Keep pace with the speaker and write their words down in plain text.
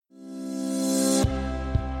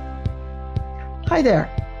Hi there.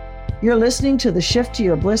 You're listening to the Shift to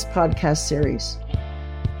Your Bliss podcast series.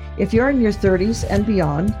 If you're in your 30s and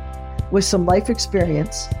beyond with some life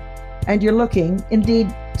experience, and you're looking,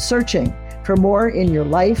 indeed searching, for more in your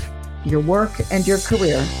life, your work, and your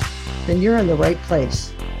career, then you're in the right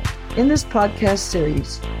place. In this podcast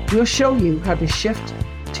series, we'll show you how to shift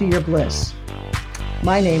to your bliss.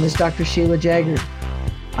 My name is Dr. Sheila Jagger.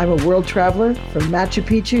 I'm a world traveler from Machu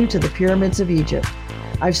Picchu to the pyramids of Egypt.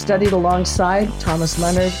 I've studied alongside Thomas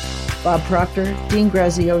Leonard, Bob Proctor, Dean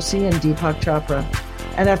Graziosi, and Deepak Chopra.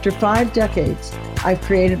 And after 5 decades, I've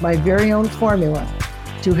created my very own formula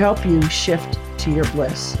to help you shift to your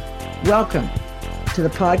bliss. Welcome to the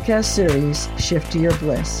podcast series, Shift to Your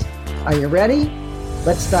Bliss. Are you ready?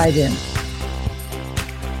 Let's dive in.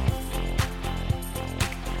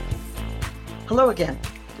 Hello again.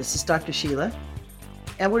 This is Dr. Sheila.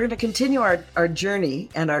 And we're going to continue our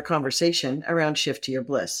journey and our conversation around Shift to Your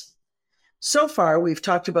Bliss. So far, we've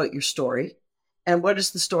talked about your story and what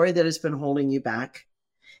is the story that has been holding you back.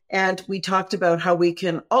 And we talked about how we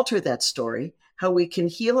can alter that story, how we can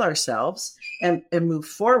heal ourselves and move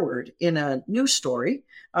forward in a new story,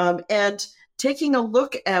 and taking a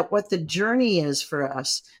look at what the journey is for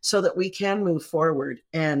us so that we can move forward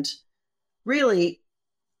and really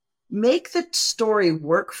make the story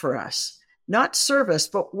work for us. Not serve us,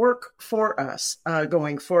 but work for us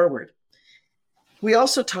going forward. We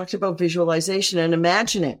also talked about visualization and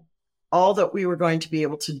imagining all that we were going to be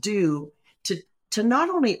able to do to not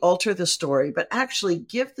only alter the story, but actually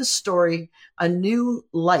give the story a new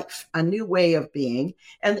life, a new way of being.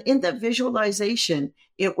 And in that visualization,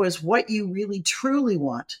 it was what you really truly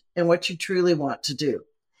want and what you truly want to do.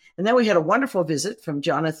 And then we had a wonderful visit from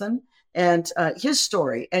Jonathan and his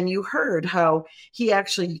story. And you heard how he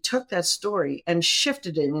actually took that story and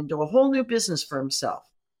shifted it into a whole new business for himself.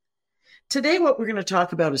 Today, what we're going to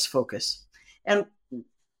talk about is focus. And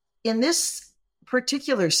in this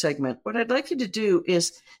particular segment, what I'd like you to do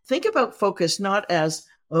is think about focus not as,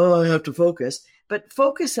 oh, I have to focus, but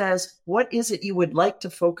focus as what is it you would like to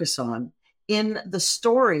focus on in the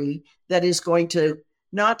story that is going to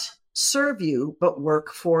not serve you, but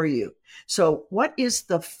work for you. So what is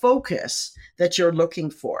the focus that you're looking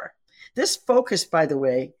for? This focus, by the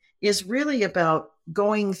way, is really about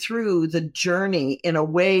going through the journey in a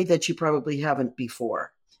way that you probably haven't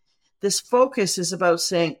before. This focus is about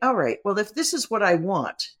saying, all right, well, if this is what I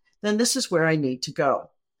want, then this is where I need to go.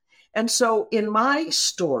 And so in my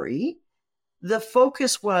story, the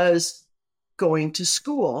focus was going to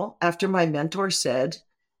school after my mentor said,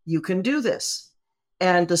 you can do this.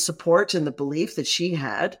 And the support and the belief that she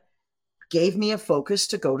had gave me a focus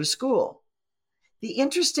to go to school. The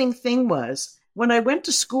interesting thing was when I went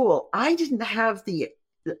to school, I didn't have the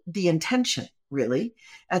intention, really,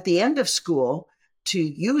 at the end of school to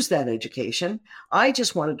use that education. I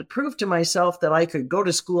just wanted to prove to myself that I could go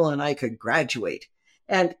to school and I could graduate.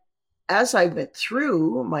 And as I went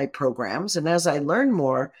through my programs and as I learned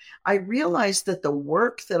more, I realized that the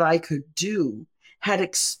work that I could do had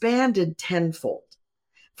expanded tenfold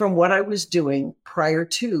from what I was doing prior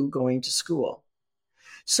to going to school.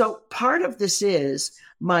 So part of this is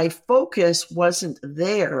my focus wasn't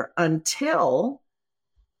there until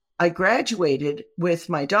I graduated with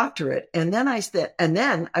my doctorate. And then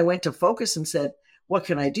I went to focus and said, what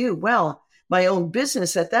can I do? Well, my own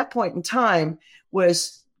business at that point in time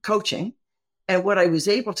was coaching. And what I was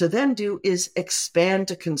able to then do is expand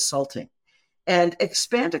to consulting. And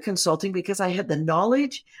expand to consulting because I had the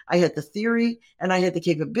knowledge, I had the theory, and I had the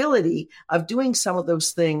capability of doing some of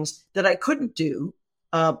those things that I couldn't do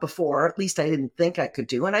before. At least I didn't think I could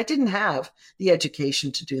do. And I didn't have the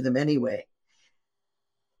education to do them anyway.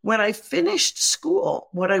 When I finished school,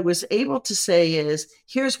 what I was able to say is,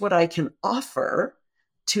 here's what I can offer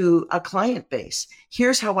to a client base.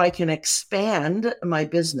 Here's how I can expand my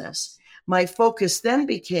business. My focus then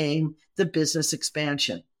became the business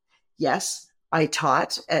expansion. Yes, I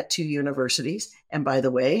taught at 2 universities. And by the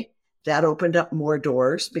way, that opened up more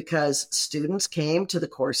doors because students came to the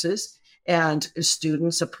courses and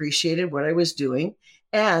students appreciated what I was doing.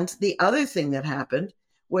 And the other thing that happened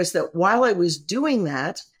was that while I was doing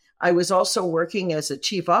that, I was also working as a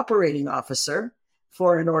chief operating officer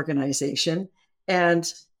for an organization. And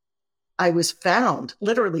I was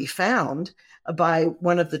literally found by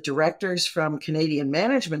one of the directors from Canadian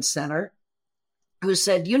Management Center who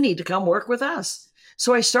said, you need to come work with us.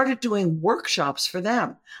 So I started doing workshops for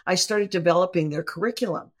them. I started developing their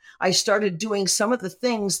curriculum. I started doing some of the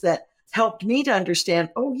things that helped me to understand,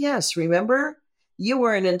 oh, yes, remember, you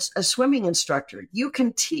were a swimming instructor. You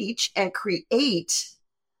can teach and create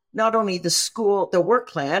not only the school, the work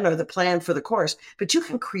plan or the plan for the course, but you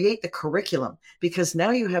can create the curriculum because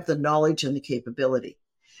now you have the knowledge and the capability.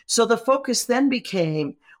 So the focus then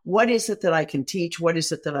became, what is it that I can teach? What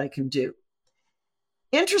is it that I can do?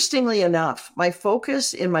 Interestingly enough, my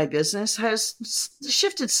focus in my business has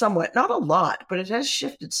shifted somewhat, not a lot, but it has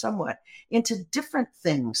shifted somewhat into different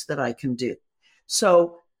things that I can do.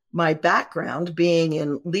 So my background being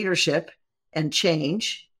in leadership and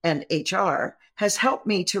change and HR has helped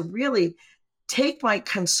me to really take my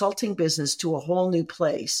consulting business to a whole new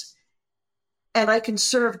place. And I can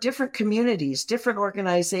serve different communities, different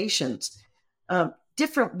organizations,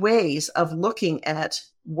 different ways of looking at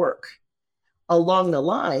work. Along the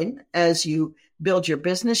line, as you build your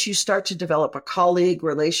business, you start to develop a colleague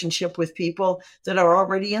relationship with people that are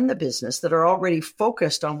already in the business, that are already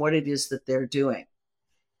focused on what it is that they're doing.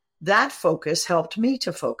 That focus helped me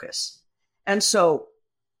to focus. And so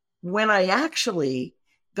when I actually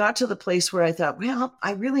got to the place where I thought, well,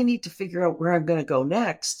 I really need to figure out where I'm going to go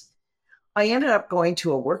next, I ended up going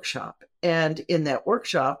to a workshop. And in that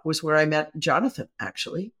workshop was where I met Jonathan,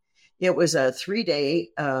 actually. It was a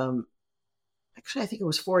 3-day, actually, I think it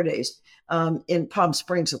was 4 days in Palm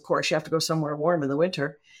Springs, of course. You have to go somewhere warm in the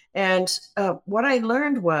winter. And what I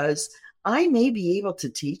learned was I may be able to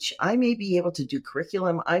teach, I may be able to do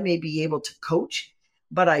curriculum, I may be able to coach,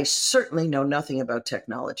 but I certainly know nothing about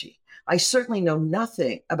technology. I certainly know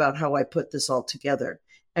nothing about how I put this all together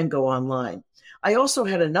and go online. I also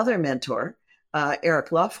had another mentor, Eric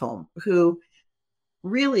Lofholm, who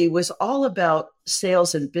really was all about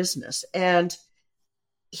sales and business. And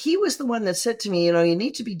he was the one that said to me, you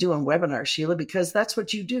need to be doing webinars, Sheila, because that's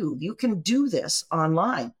what you do. You can do this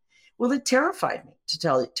online. Well, it terrified me, to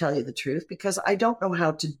tell you the truth, because I don't know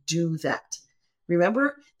how to do that.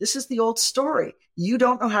 Remember, this is the old story. You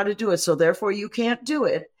don't know how to do it, so therefore you can't do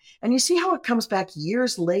it. And you see how it comes back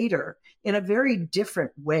years later in a very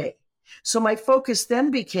different way. So my focus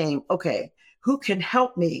then became, okay, who can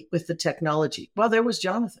help me with the technology? Well, there was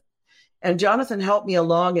Jonathan. And Jonathan helped me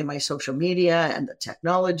along in my social media and the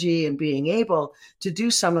technology and being able to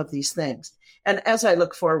do some of these things. And as I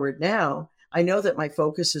look forward now, I know that my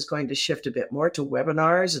focus is going to shift a bit more to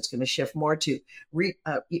webinars. It's going to shift more to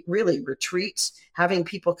really retreats, having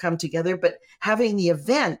people come together, but having the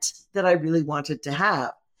event that I really wanted to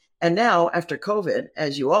have. And now, after COVID,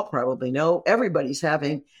 as you all probably know, everybody's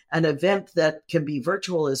having an event that can be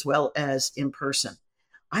virtual as well as in person.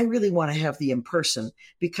 I really want to have the in person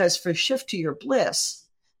because for Shift to Your Bliss,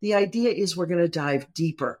 the idea is we're going to dive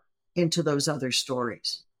deeper into those other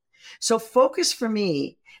stories. So focus for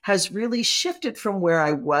me has really shifted from where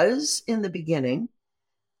I was in the beginning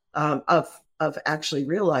of actually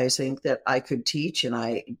realizing that I could teach and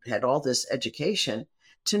I had all this education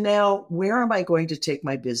to now, where am I going to take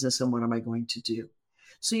my business and what am I going to do?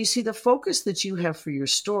 So you see, the focus that you have for your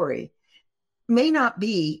story may not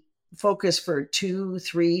be focus for 2,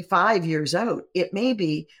 3, 5 years out. It may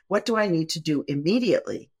be, what do I need to do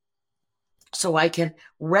immediately so I can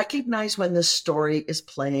recognize when the story is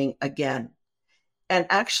playing again and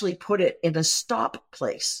actually put it in a stop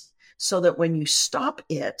place so that when you stop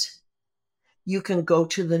it, you can go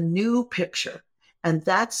to the new picture. And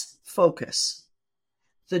that's focus.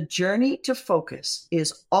 The journey to focus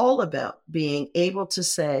is all about being able to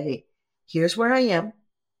say, here's where I am.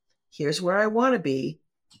 Here's where I want to be.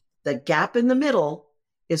 The gap in the middle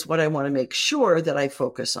is what I want to make sure that I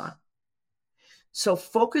focus on. So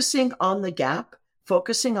focusing on the gap,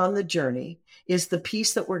 focusing on the journey is the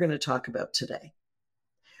piece that we're going to talk about today.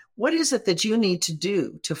 What is it that you need to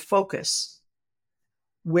do to focus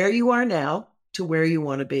where you are now to where you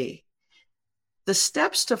want to be? The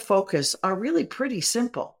steps to focus are really pretty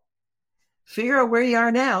simple. Figure out where you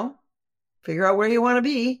are now, figure out where you want to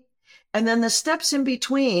be, and then the steps in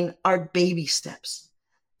between are baby steps.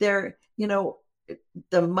 They're,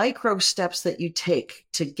 the micro steps that you take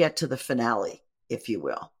to get to the finale, if you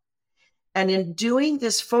will. And in doing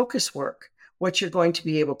this focus work, what you're going to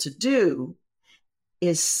be able to do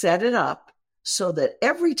is set it up so that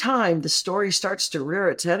every time the story starts to rear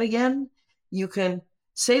its head again, you can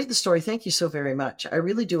say to the story, thank you so very much. I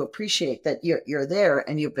really do appreciate that you're there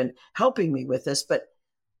and you've been helping me with this, but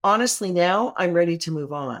honestly, now I'm ready to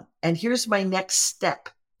move on. And here's my next step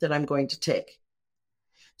that I'm going to take.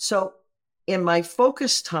 So in my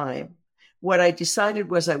focus time, what I decided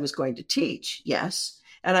was I was going to teach, yes,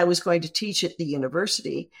 and I was going to teach at the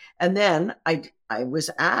university. And then I was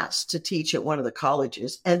asked to teach at one of the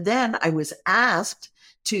colleges. And then I was asked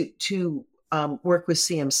to work with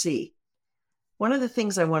CMC. One of the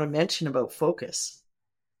things I want to mention about focus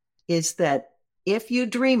is that if you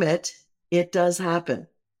dream it, it does happen.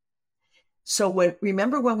 So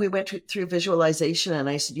remember when we went through visualization and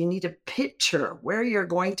I said, you need to picture where you're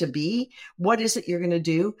going to be. What is it you're going to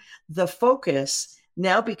do? The focus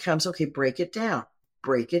now becomes, okay, break it down,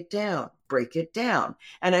 break it down, break it down.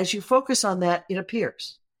 And as you focus on that, it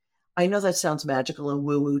appears. I know that sounds magical and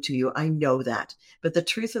woo-woo to you. I know that. But the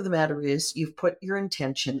truth of the matter is you've put your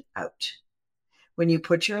intention out. When you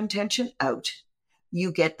put your intention out,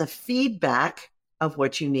 you get the feedback of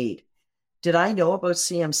what you need. Did I know about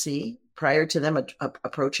CMC prior to them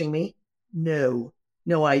approaching me? No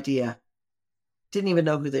idea. Didn't even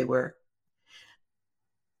know who they were.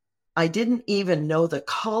 I didn't even know the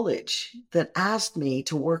college that asked me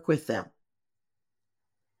to work with them.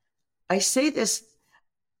 I say this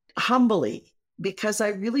humbly because I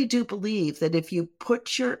really do believe that if you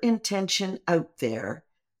put your intention out there,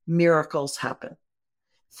 miracles happen.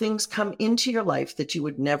 Things come into your life that you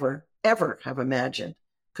would never, ever have imagined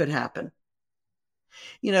could happen.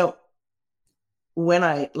 You know, when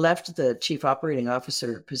I left the chief operating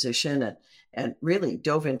officer position and really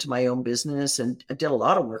dove into my own business and did a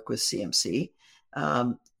lot of work with CMC,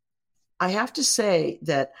 I have to say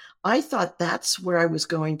that I thought that's where I was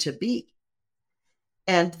going to be.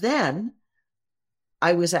 And then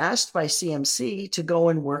I was asked by CMC to go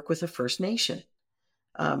and work with a First Nation.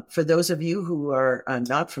 For those of you who are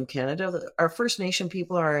not from Canada, our First Nation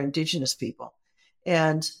people are Indigenous people,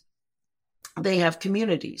 and they have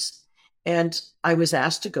communities. And I was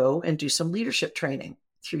asked to go and do some leadership training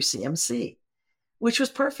through CMC, which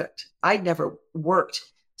was perfect. I'd never worked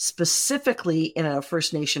specifically in a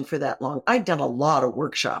First Nation for that long. I'd done a lot of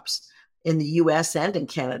workshops in the US and in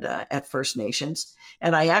Canada at First Nations.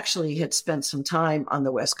 And I actually had spent some time on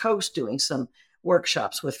the West Coast doing some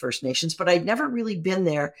workshops with First Nations, but I'd never really been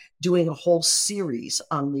there doing a whole series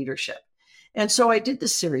on leadership. And so I did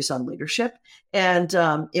this series on leadership, and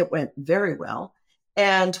it went very well.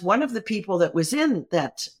 And one of the people that was in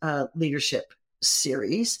that leadership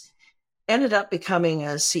series ended up becoming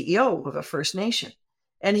a CEO of a First Nation.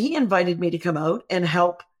 And he invited me to come out and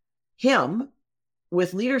help him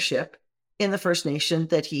with leadership in the First Nation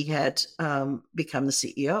that he had become the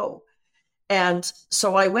CEO. And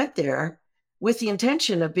so I went there with the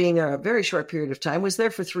intention of being a very short period of time, was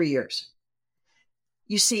there for 3 years.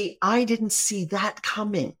 You see, I didn't see that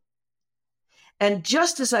coming. And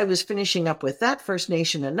just as I was finishing up with that First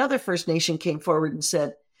Nation, another First Nation came forward and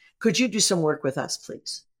said, could you do some work with us,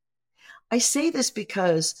 please? I say this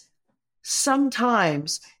because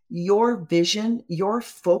sometimes your vision, your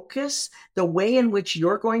focus, the way in which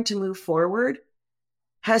you're going to move forward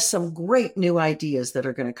has some great new ideas that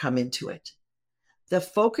are going to come into it. The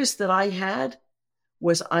focus that I had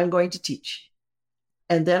was I'm going to teach.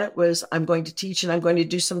 And then it was, I'm going to teach and I'm going to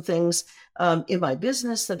do some things in my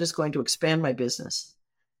business that is going to expand my business.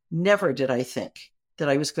 Never did I think that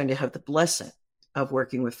I was going to have the blessing of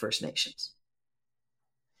working with First Nations.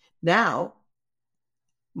 Now,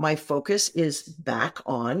 my focus is back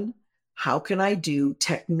on how can I do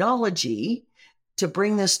technology to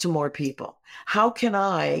bring this to more people? How can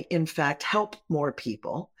I, in fact, help more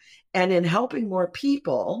people? And in helping more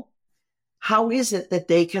people, how is it that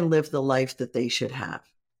they can live the life that they should have?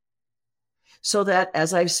 So that,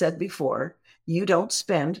 as I've said before, you don't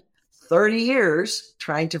spend 30 years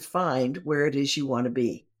trying to find where it is you want to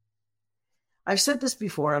be. I've said this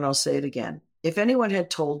before, and I'll say it again. If anyone had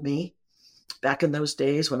told me back in those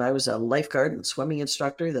days when I was a lifeguard and swimming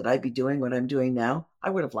instructor that I'd be doing what I'm doing now,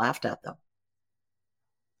 I would have laughed at them.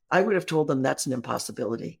 I would have told them that's an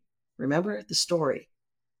impossibility. Remember the story.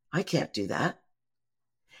 I can't do that.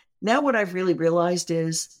 Now what I've really realized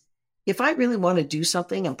is if I really want to do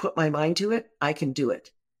something and put my mind to it, I can do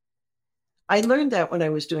it. I learned that when I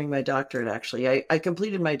was doing my doctorate, actually. I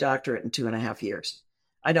completed my doctorate in 2.5 years.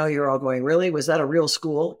 I know you're all going, really? Was that a real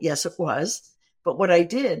school? Yes, it was. But what I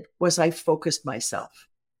did was I focused myself.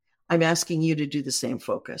 I'm asking you to do the same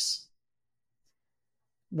focus.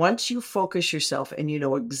 Once you focus yourself and you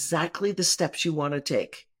know exactly the steps you want to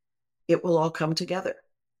take, it will all come together.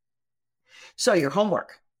 So your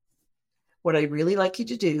homework. What I'd really like you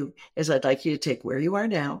to do is I'd like you to take where you are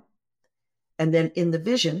now and then in the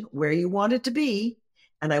vision where you want it to be,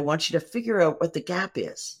 and I want you to figure out what the gap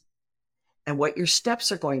is and what your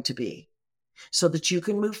steps are going to be so that you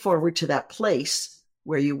can move forward to that place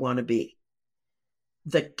where you want to be.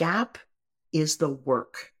 The gap is the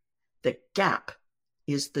work. The gap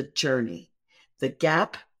is the journey. The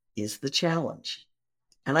gap is the challenge.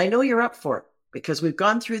 And I know you're up for it because we've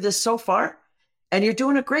gone through this so far and you're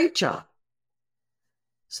doing a great job.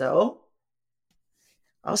 So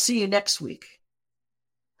I'll see you next week,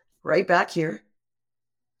 right back here.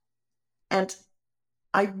 And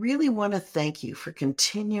I really want to thank you for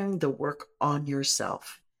continuing the work on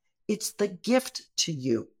yourself. It's the gift to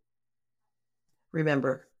you.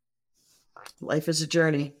 Remember, life is a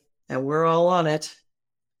journey, and we're all on it.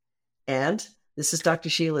 And this is Dr.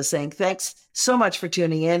 Sheila saying thanks so much for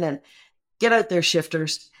tuning in, and get out there,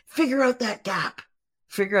 shifters. Figure out that gap.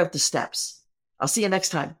 Figure out the steps. I'll see you next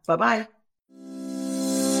time. Bye-bye.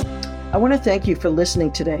 I want to thank you for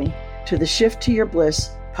listening today to the Shift to Your Bliss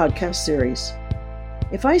podcast series.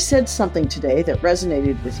 If I said something today that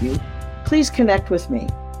resonated with you, please connect with me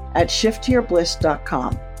at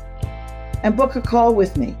shifttoyourbliss.com and book a call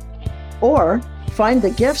with me, or find the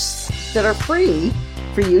gifts that are free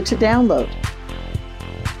for you to download.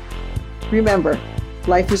 Remember,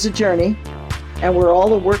 life is a journey, and we're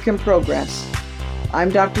all a work in progress. I'm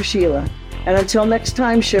Dr. Sheila, and until next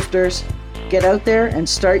time, shifters, get out there and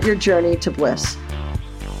start your journey to bliss.